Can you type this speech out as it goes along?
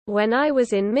When I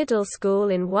was in middle school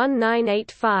in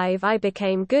 1985, I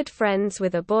became good friends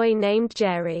with a boy named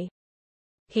Jerry.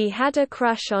 He had a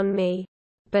crush on me.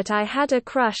 But I had a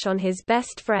crush on his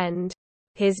best friend.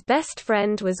 His best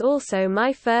friend was also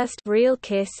my first real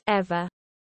kiss ever.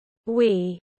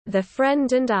 We, the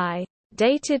friend and I,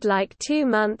 dated like 2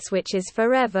 months, which is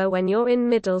forever when you're in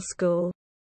middle school.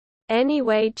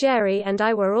 Anyway, Jerry and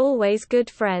I were always good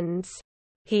friends.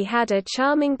 He had a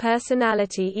charming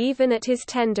personality even at his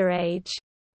tender age.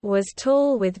 Was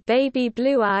tall with baby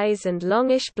blue eyes and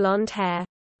longish blonde hair.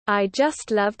 I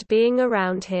just loved being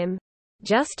around him.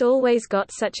 Just always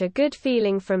got such a good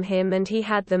feeling from him, and he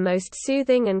had the most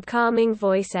soothing and calming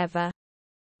voice ever.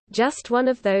 Just one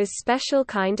of those special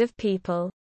kind of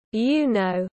people. You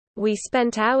know, we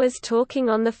spent hours talking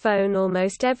on the phone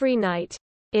almost every night.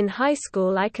 In high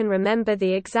school, I can remember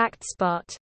the exact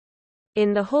spot.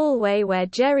 In the hallway where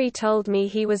Jerry told me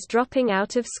he was dropping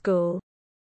out of school.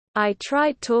 I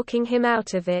tried talking him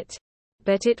out of it.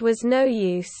 But it was no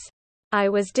use. I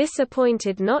was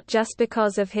disappointed not just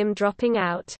because of him dropping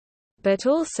out, but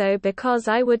also because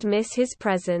I would miss his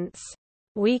presence.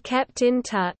 We kept in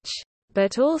touch,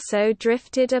 but also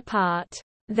drifted apart.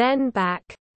 Then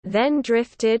back. Then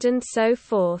drifted, and so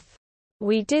forth.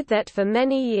 We did that for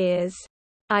many years.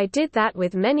 I did that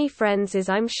with many friends, as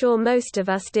I'm sure most of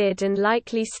us did and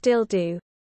likely still do.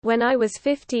 When I was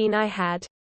 15, I had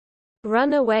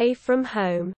run away from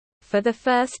home. For the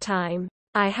first time.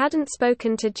 I hadn't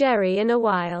spoken to Jerry in a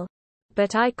while.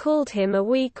 But I called him a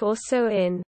week or so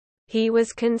in. He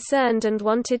was concerned and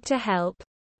wanted to help.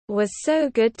 Was so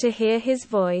good to hear his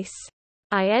voice.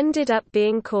 I ended up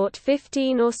being caught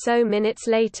 15 or so minutes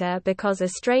later because a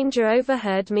stranger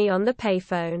overheard me on the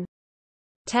payphone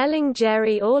telling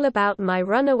Jerry all about my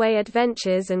runaway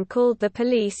adventures and called the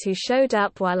police, who showed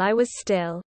up while I was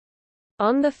still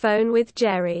on the phone with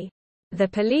Jerry. The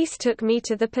police took me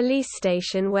to the police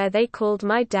station where they called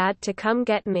my dad to come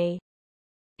get me.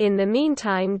 In the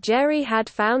meantime, Jerry had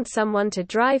found someone to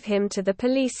drive him to the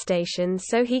police station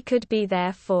so he could be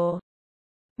there for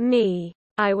me.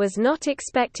 I was not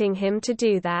expecting him to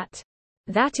do that.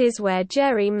 That is where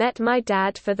Jerry met my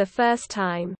dad for the first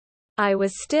time. I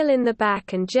was still in the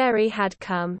back and Jerry had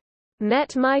come.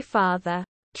 Met my father.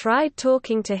 Tried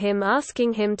talking to him,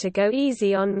 asking him to go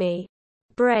easy on me.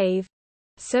 Brave.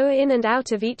 So in and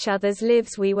out of each other's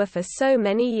lives we were for so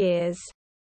many years.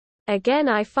 Again,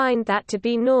 I find that to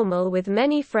be normal with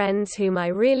many friends whom I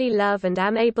really love and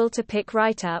am able to pick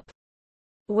right up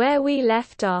where we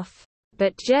left off.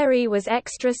 But Jerry was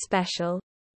extra special.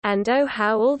 And oh,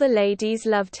 how all the ladies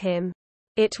loved him.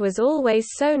 It was always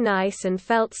so nice and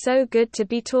felt so good to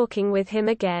be talking with him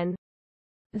again.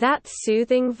 That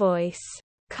soothing voice.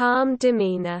 Calm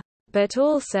demeanor. But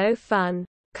also fun.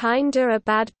 Kinda a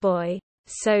bad boy.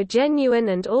 So genuine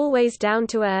and always down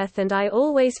to earth, and I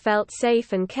always felt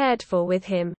safe and cared for with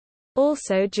him.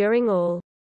 Also during all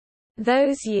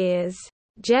those years.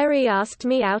 Jerry asked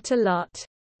me out a lot.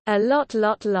 A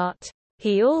lot.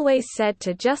 He always said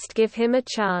to just give him a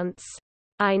chance.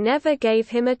 I never gave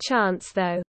him a chance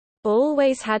though.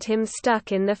 Always had him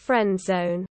stuck in the friend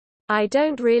zone. I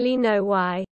don't really know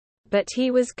why. But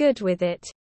he was good with it.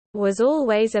 Was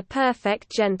always a perfect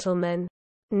gentleman.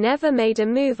 Never made a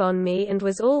move on me and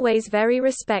was always very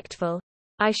respectful.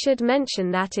 I should mention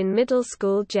that in middle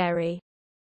school Jerry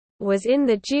was in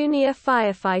the junior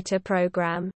firefighter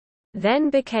program. Then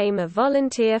became a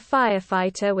volunteer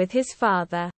firefighter with his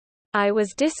father. I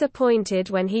was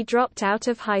disappointed when he dropped out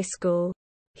of high school.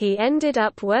 He ended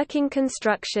up working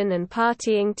construction and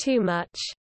partying too much.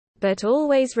 But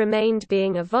always remained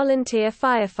being a volunteer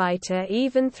firefighter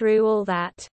even through all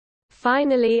that.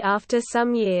 Finally, after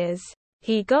some years,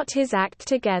 he got his act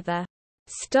together,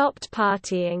 stopped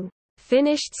partying,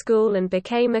 finished school and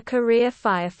became a career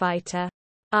firefighter.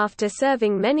 After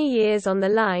serving many years on the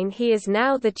line, he is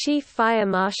now the chief fire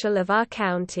marshal of our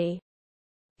county.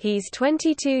 He's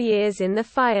 22 years in the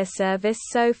fire service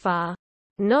so far.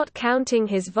 Not counting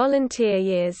his volunteer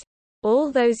years.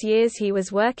 All those years he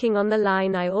was working on the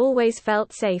line, I always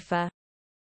felt safer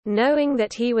knowing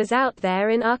that he was out there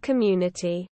in our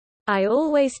community. I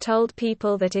always told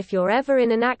people that if you're ever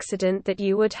in an accident, that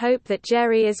you would hope that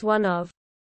Jerry is one of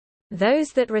those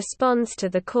that responds to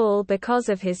the call because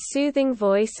of his soothing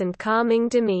voice and calming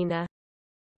demeanor.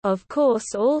 Of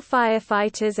course, all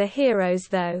firefighters are heroes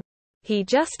though. He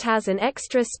just has an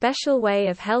extra special way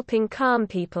of helping calm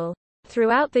people.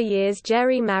 Throughout the years,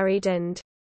 Jerry married and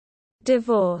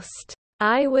divorced.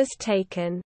 I was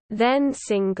taken. Then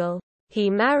single. He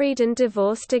married and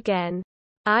divorced again.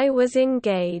 I was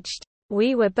engaged.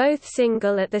 We were both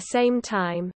single at the same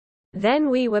time. Then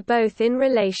we were both in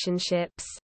relationships.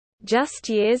 Just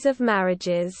years of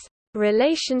marriages,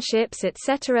 relationships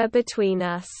etc. between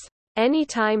us.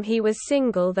 Anytime he was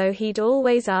single though he'd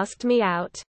always asked me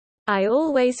out. I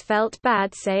always felt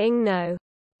bad saying no.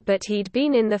 But he'd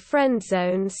been in the friend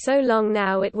zone so long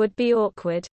now it would be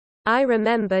awkward. I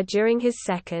remember during his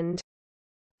second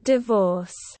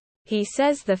divorce. He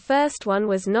says the first one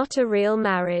was not a real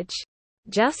marriage.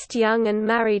 Just young and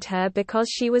married her because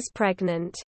she was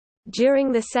pregnant.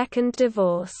 During the second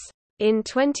divorce, in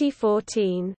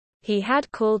 2014, he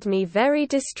had called me very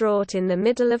distraught in the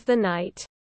middle of the night.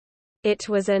 It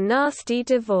was a nasty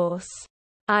divorce.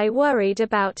 I worried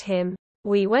about him.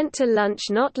 We went to lunch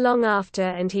not long after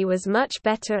and he was much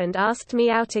better and asked me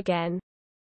out again.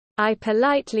 I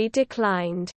politely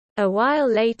declined. A while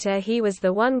later he was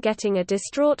the one getting a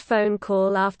distraught phone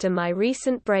call after my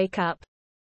recent breakup.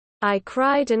 I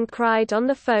cried and cried on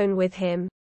the phone with him.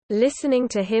 Listening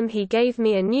to him he gave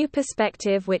me a new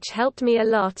perspective which helped me a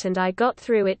lot and I got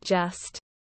through it just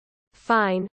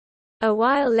fine. A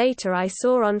while later I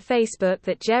saw on Facebook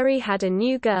that Jerry had a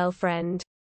new girlfriend.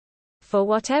 For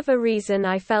whatever reason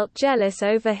I felt jealous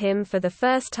over him for the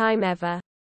first time ever.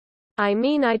 I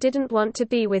mean I didn't want to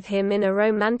be with him in a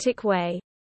romantic way.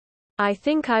 I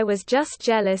think I was just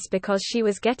jealous because she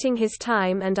was getting his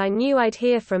time and I knew I'd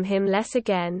hear from him less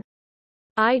again.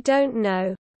 I don't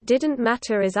know. Didn't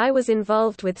matter as I was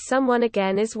involved with someone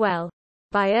again as well.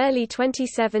 By early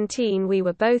 2017 we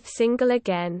were both single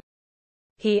again.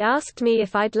 He asked me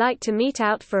if I'd like to meet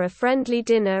out for a friendly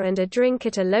dinner and a drink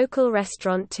at a local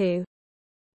restaurant to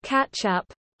catch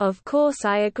up. Of course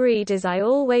I agreed as I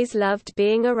always loved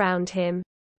being around him.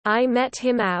 I met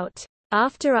him out.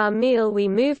 After our meal we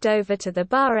moved over to the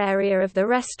bar area of the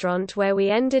restaurant where we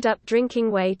ended up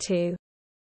drinking way too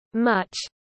much.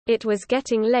 It was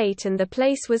getting late and the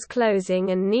place was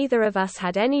closing and neither of us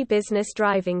had any business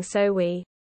driving so we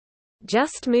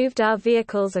just moved our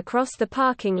vehicles across the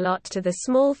parking lot to the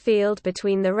small field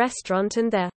between the restaurant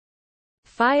and the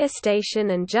fire station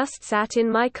and just sat in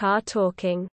my car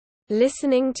talking,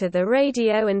 listening to the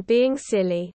radio and being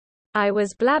silly. I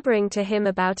was blabbering to him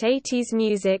about 80s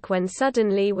music when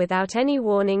suddenly without any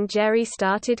warning Jerry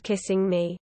started kissing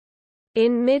me.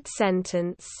 In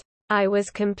mid-sentence. I was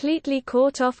completely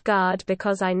caught off guard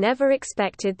because I never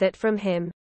expected that from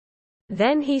him.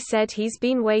 Then he said he's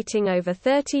been waiting over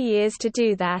 30 years to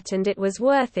do that and it was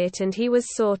worth it and he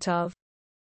was sort of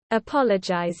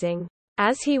apologizing.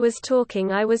 As he was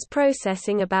talking I was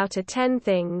processing about 10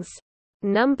 things.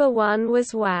 Number 1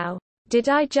 was wow. Did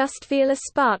I just feel a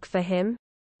spark for him?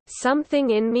 Something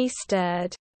in me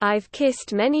stirred. I've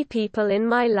kissed many people in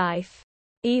my life.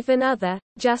 Even other,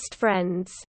 just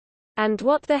friends. And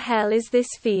what the hell is this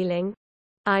feeling?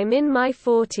 I'm in my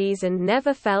 40s and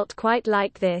never felt quite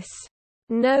like this.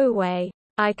 No way.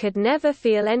 I could never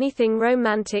feel anything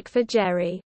romantic for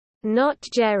Jerry. Not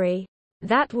Jerry.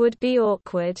 That would be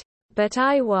awkward. But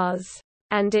I was.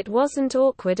 And it wasn't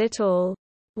awkward at all.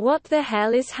 What the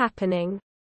hell is happening?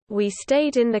 We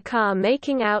stayed in the car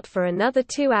making out for another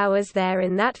 2 hours there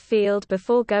in that field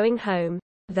before going home.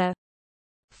 The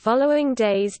following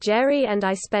days Jerry and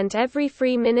I spent every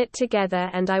free minute together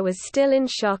and I was still in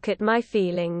shock at my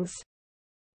feelings.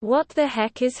 What the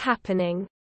heck is happening?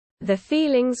 The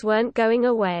feelings weren't going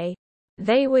away.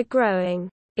 They were growing.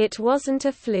 It wasn't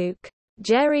a fluke.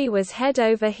 Jerry was head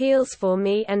over heels for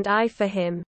me and I for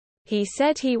him. He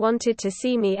said he wanted to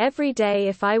see me every day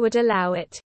if I would allow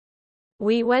it.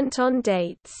 We went on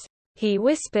dates. He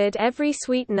whispered every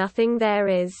sweet nothing there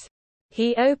is.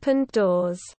 He opened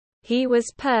doors. He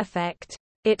was perfect.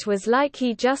 It was like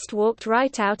he just walked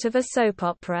right out of a soap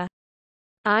opera.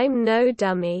 I'm no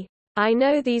dummy. I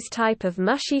know these type of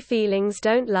mushy feelings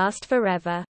don't last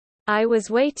forever. I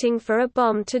was waiting for a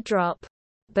bomb to drop.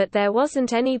 But there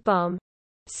wasn't any bomb.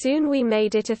 Soon we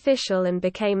made it official and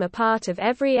became a part of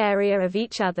every area of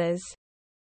each other's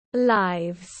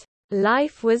lives.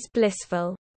 Life was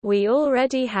blissful. We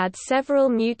already had several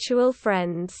mutual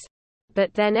friends.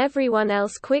 But then everyone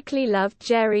else quickly loved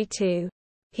Jerry too.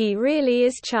 He really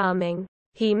is charming.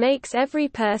 He makes every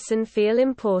person feel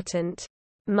important.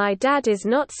 My dad is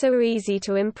not so easy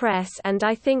to impress and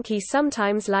I think he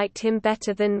sometimes liked him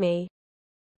better than me.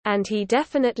 And he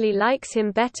definitely likes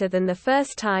him better than the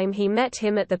first time he met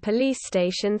him at the police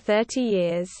station 30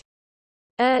 years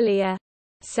earlier.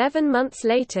 7 months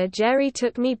later Jerry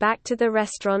took me back to the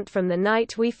restaurant from the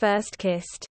night we first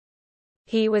kissed.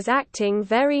 He was acting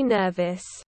very nervous.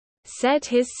 Said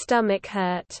his stomach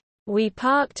hurt. We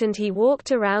parked and he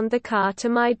walked around the car to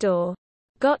my door.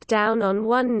 Got down on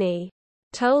one knee.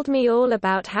 Told me all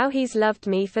about how he's loved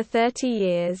me for 30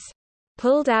 years.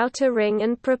 Pulled out a ring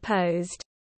and proposed.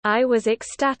 I was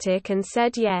ecstatic and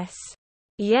said yes.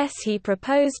 Yes, he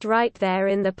proposed right there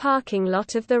in the parking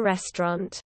lot of the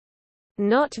restaurant.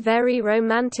 Not very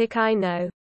romantic, I know.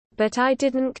 But I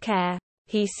didn't care.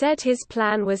 He said his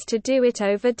plan was to do it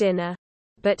over dinner.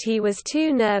 But he was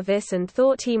too nervous and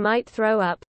thought he might throw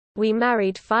up. We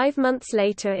married 5 months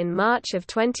later in March of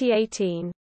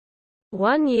 2018.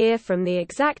 1 year from the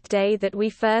exact day that we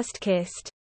first kissed.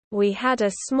 We had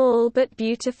a small but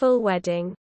beautiful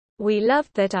wedding. We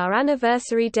loved that our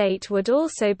anniversary date would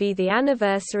also be the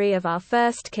anniversary of our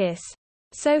first kiss.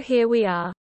 So here we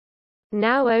are.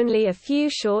 Now only a few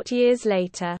short years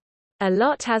later. A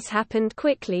lot has happened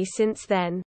quickly since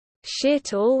then.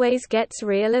 Shit always gets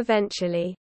real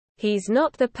eventually. He's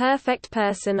not the perfect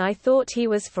person I thought he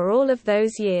was for all of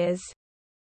those years.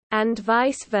 And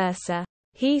vice versa.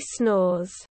 He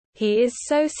snores. He is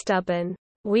so stubborn.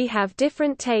 We have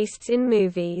different tastes in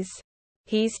movies.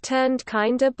 He's turned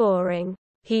kinda boring.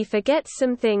 He forgets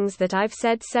some things that I've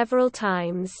said several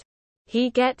times. He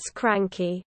gets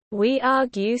cranky. We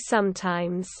argue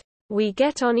sometimes. We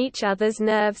get on each other's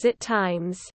nerves at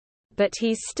times. But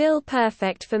he's still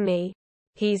perfect for me.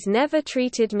 He's never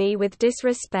treated me with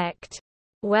disrespect.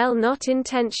 Well, not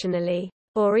intentionally.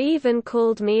 Or even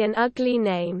called me an ugly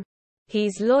name.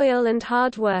 He's loyal and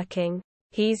hardworking.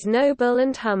 He's noble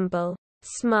and humble.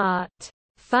 Smart.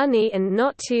 Funny and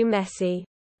not too messy.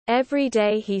 Every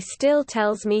day he still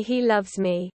tells me he loves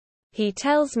me. He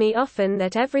tells me often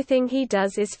that everything he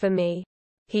does is for me.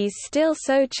 He's still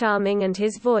so charming and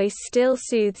his voice still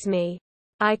soothes me.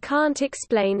 I can't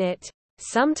explain it.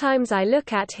 Sometimes I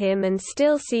look at him and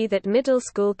still see that middle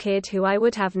school kid who I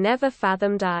would have never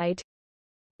fathomed I'd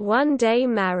one day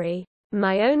marry.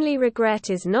 My only regret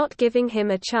is not giving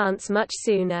him a chance much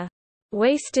sooner.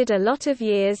 Wasted a lot of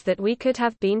years that we could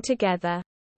have been together.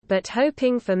 But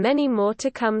hoping for many more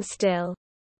to come still.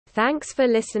 Thanks for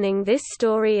listening. This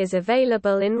story is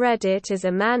available in Reddit as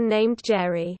a man named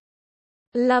Jerry.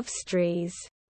 Lovestrees.